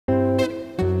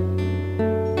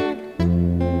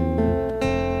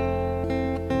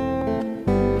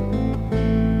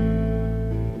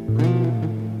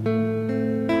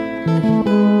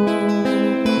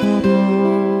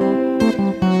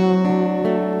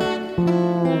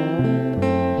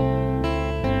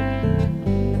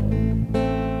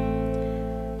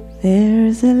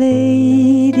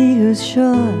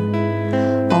sure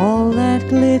all that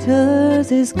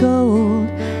glitters is gold,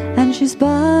 and she's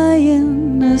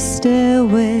buying a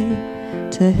stairway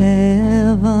to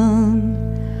heaven.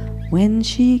 When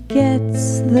she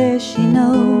gets there, she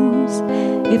knows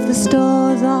if the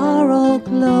stores are all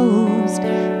closed,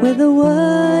 with a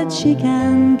word she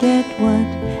can get what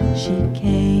she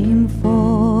came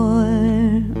for.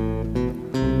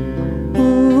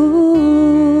 Ooh,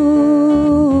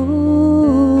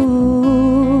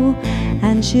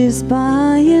 and she's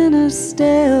buying a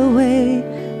stairway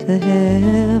to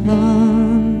heaven.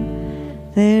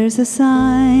 There's a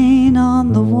sign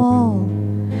on the wall,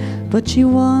 but she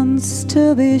wants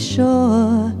to be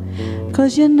sure,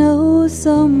 'cause you know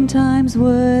sometimes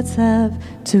words have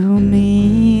two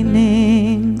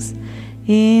meanings.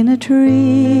 In a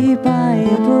tree by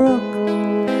a brook,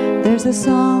 there's a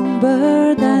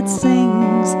songbird that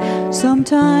sings.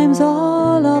 Sometimes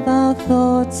all of our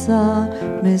thoughts are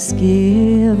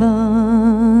misgiven.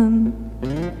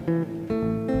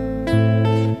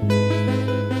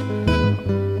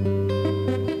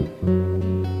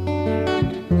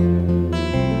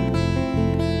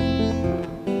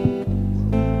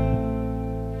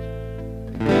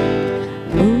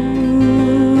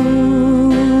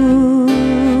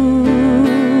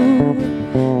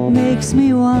 Makes me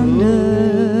wonder.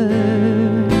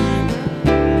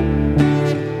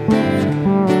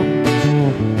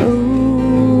 Ooh,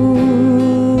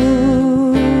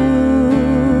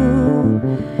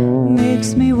 makes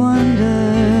me wonder.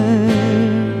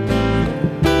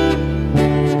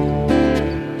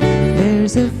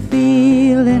 There's a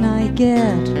feeling I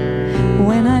get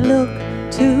when I look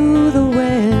to the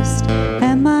west,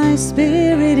 and my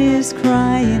spirit is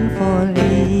crying for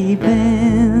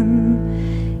leaving.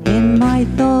 In my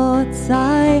thoughts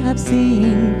I have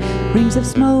seen rings of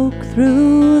smoke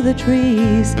through the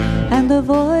trees, and the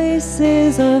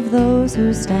voices of those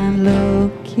who stand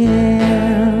looking.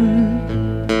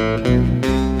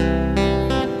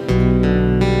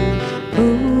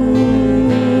 Ooh,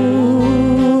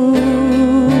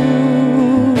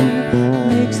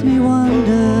 makes me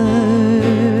wonder.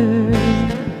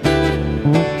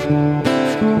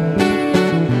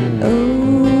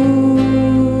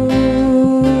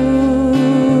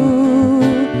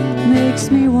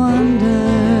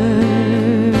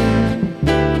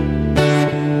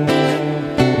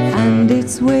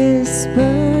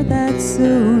 Whisper that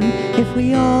soon, if we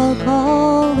all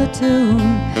call the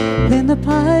tune, then the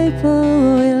piper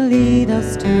will lead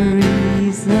us to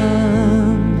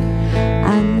reason,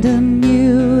 and a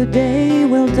new day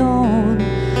will dawn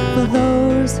for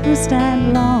those who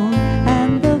stand long,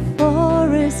 and the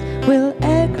forest will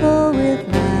echo with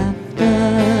laughter.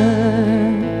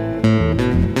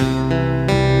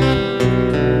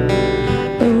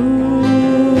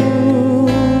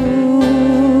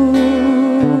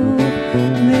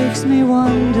 Makes me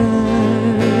wonder.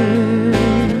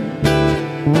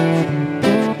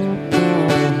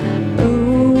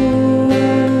 Ooh,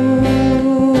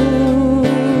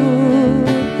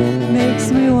 makes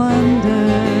me wonder.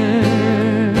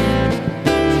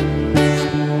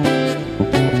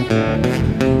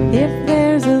 If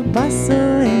there's a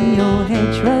bustle in your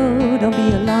hedgerow, don't be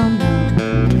alarmed now.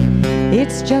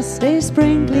 It's just a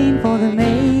spring clean for the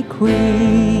May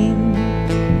Queen.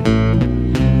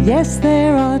 Yes,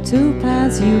 there are two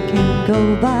paths you can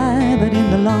go by, but in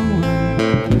the long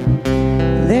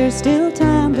run, there's still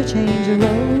time to change the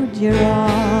road you're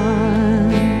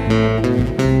on.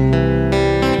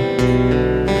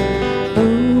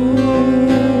 Ooh,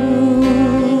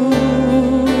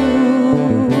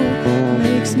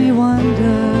 makes me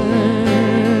wonder.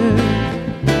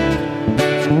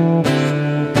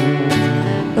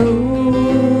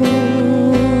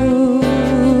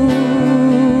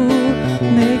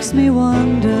 Makes me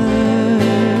wonder.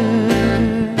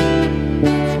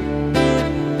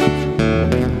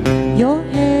 Your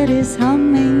head is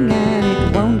humming and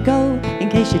it won't go, in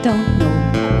case you don't know.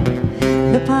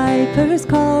 The piper's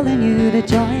calling you to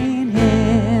join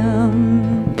him.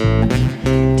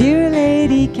 Dear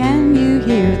lady, can you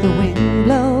hear the wind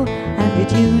blow? And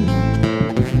did you know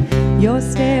your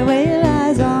stairway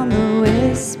lies on the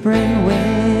whispering wind?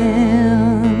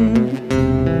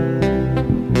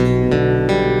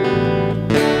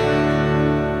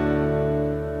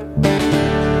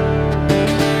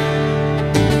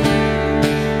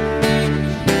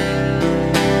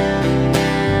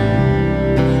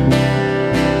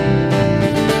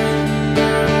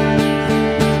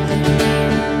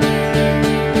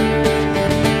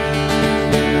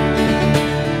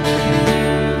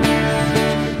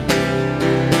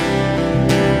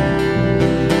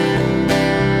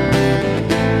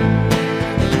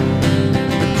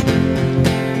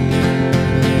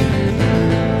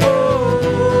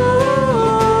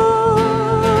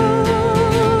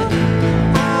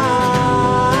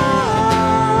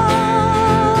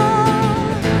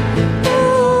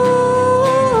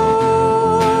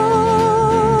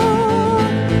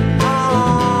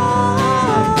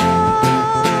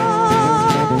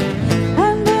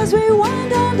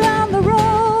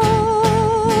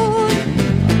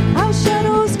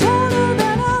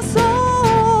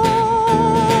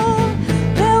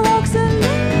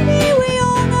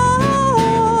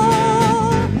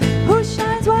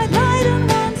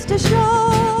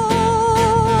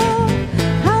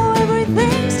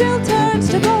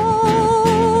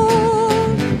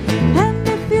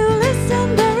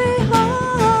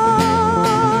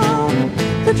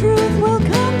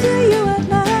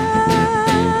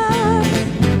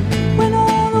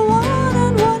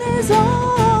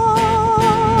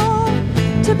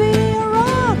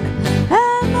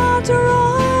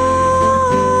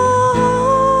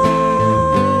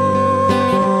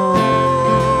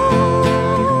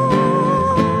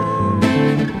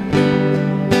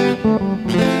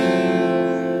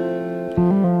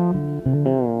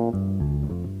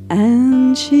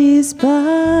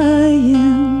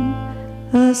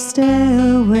 the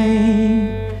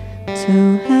stairway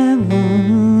to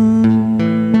heaven.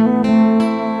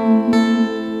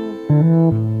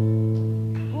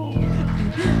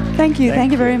 Thank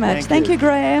you very much. Thank you,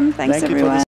 Graham. Thanks, everyone.